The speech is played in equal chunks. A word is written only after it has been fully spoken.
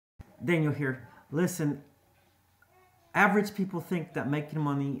then you'll hear, listen, average people think that making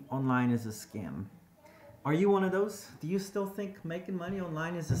money online is a scam. Are you one of those? Do you still think making money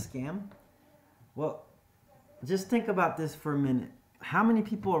online is a scam? Well, just think about this for a minute. How many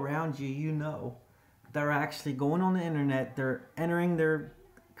people around you you know that are actually going on the internet, they're entering their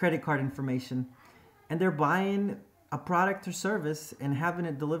credit card information, and they're buying a product or service and having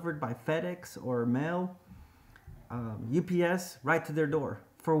it delivered by FedEx or mail, UPS, right to their door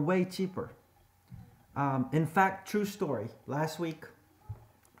for way cheaper? In fact, true story, last week,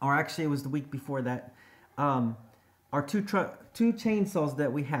 or actually it was the week before that, our two chainsaws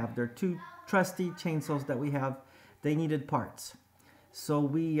that we have, they're two trusty chainsaws that we have, they needed parts. So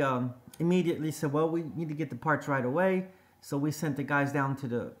we immediately said, well, we need to get the parts right away. So we sent the guys down to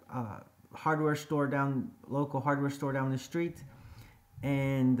the hardware store local hardware store down the street.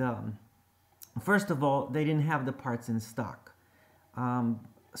 And first of all, they didn't have the parts in stock.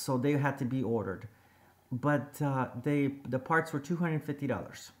 So they had to be ordered. But the parts were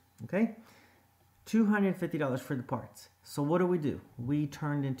 $250, okay? $250 for the parts. So what do? We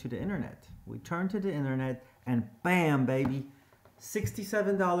turned into the internet. We turned to the internet and bam, baby,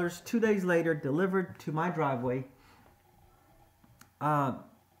 $67, 2 days later, delivered to my driveway.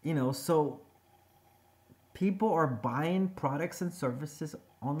 You know, so people are buying products and services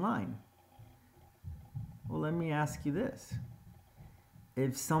online. Well, let me ask you this.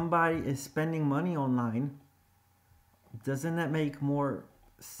 If somebody is spending money online, doesn't that make more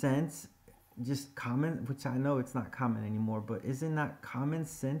sense? Just common, which I know it's not common anymore, but isn't that common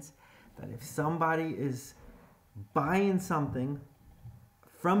sense that if somebody is buying something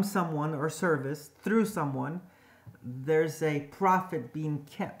from someone or service through someone, there's a profit being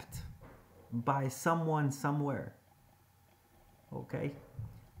kept by someone somewhere? Okay,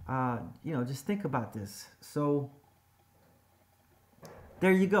 you know, just think about this. So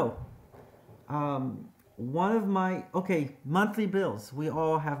there you go. One of my, monthly bills. We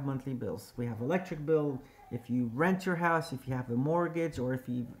all have monthly bills. We have electric bill. If you rent your house, if you have a mortgage, or if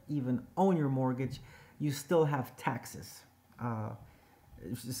you even own your mortgage, you still have taxes.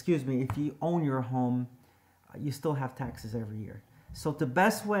 Excuse me, if you own your home, you still have taxes every year. So the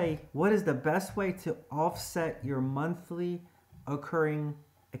best way, what is the best way to offset your monthly occurring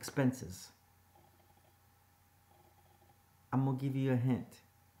expenses? I'm gonna give you a hint.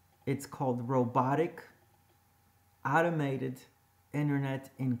 It's called robotic, automated internet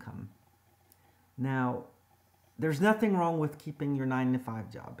income. Now, there's nothing wrong with keeping your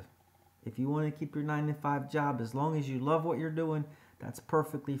 9-to-5 job. If you want to keep your 9-to-5 job, as long as you love what you're doing, that's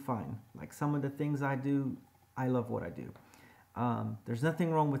perfectly fine. Like some of the things I do, I love what I do. There's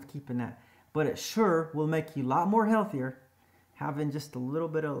nothing wrong with keeping that. But it sure will make you a lot more healthier having just a little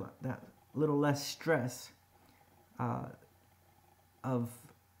bit of that, little less stress of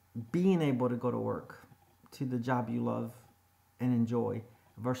being able to go to work, to the job you love and enjoy,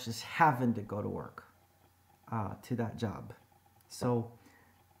 versus having to go to work to that job. So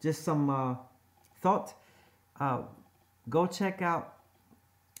just some thought. Go check out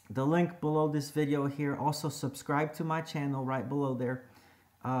the link below this video here. Also subscribe to my channel right below there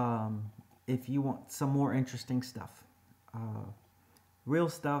if you want some more interesting stuff. Real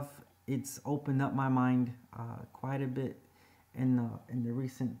stuff. It's opened up my mind quite a bit in the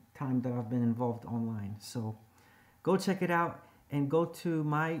recent time that I've been involved online. So go check it out and go to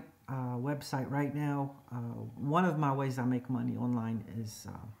my website right now. One of my ways I make money online is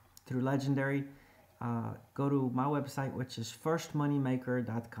through Legendary. Go to my website, which is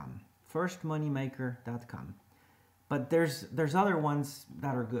firstmoneymaker.com. firstmoneymaker.com. But there's other ones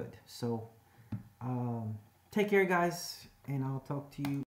that are good. So take care, guys, and I'll talk to you